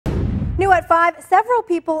New at 5, several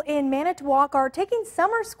people in Manitowoc are taking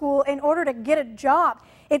summer school in order to get a job.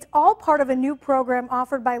 It's all part of a new program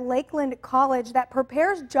offered by Lakeland College that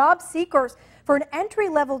prepares job seekers for an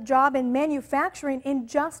entry-level job in manufacturing in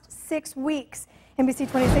just 6 weeks. NBC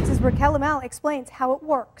 26's Raquel Lamel explains how it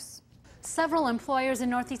works. Several employers in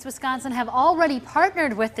Northeast Wisconsin have already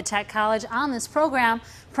partnered with the Tech College on this program,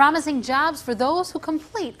 promising jobs for those who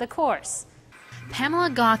complete the course. Pamela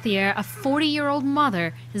Gauthier, a 40-year-old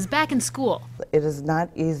mother, is back in school. It is not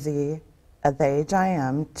easy at the age I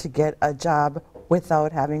am to get a job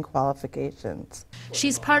without having qualifications.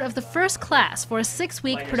 She's part of the first class for a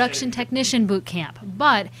 6-week production technician boot camp,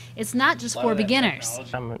 but it's not just for beginners.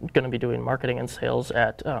 I'm going to be doing marketing and sales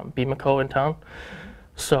at BMCO in town.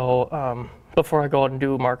 So before I go out and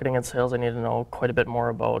do marketing and sales, I need to know quite a bit more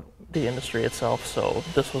about the industry itself. So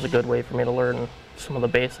this was a good way for me to learn some of the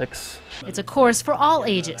basics. It's a course for all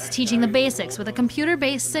ages, teaching the basics with a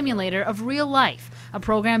computer-based simulator of real life, a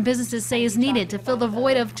program businesses say is needed to fill the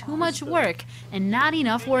void of too much work and not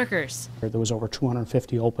enough workers. There was over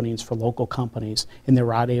 250 openings for local companies, and they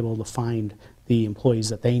were not able to find the employees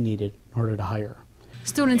that they needed in order to hire.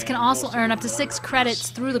 Students can also earn up to 6 credits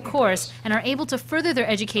through the course and are able to further their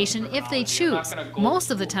education if they choose, most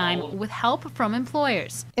of the time with help from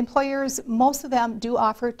employers. Employers, most of them do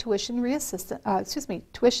offer tuition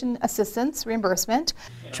assistance reimbursement.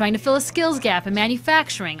 Trying to fill a skills gap in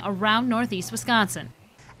manufacturing around Northeast Wisconsin.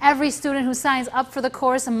 Every student who signs up for the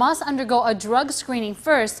course must undergo a drug screening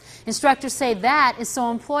first. Instructors say that is so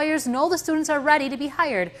employers know the students are ready to be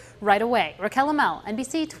hired right away. Raquel Lamel,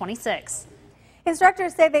 NBC 26.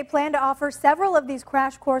 Instructors say they plan to offer several of these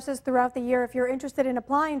crash courses throughout the year. If you're interested in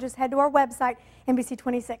applying, just head to our website,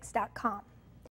 NBC26.com.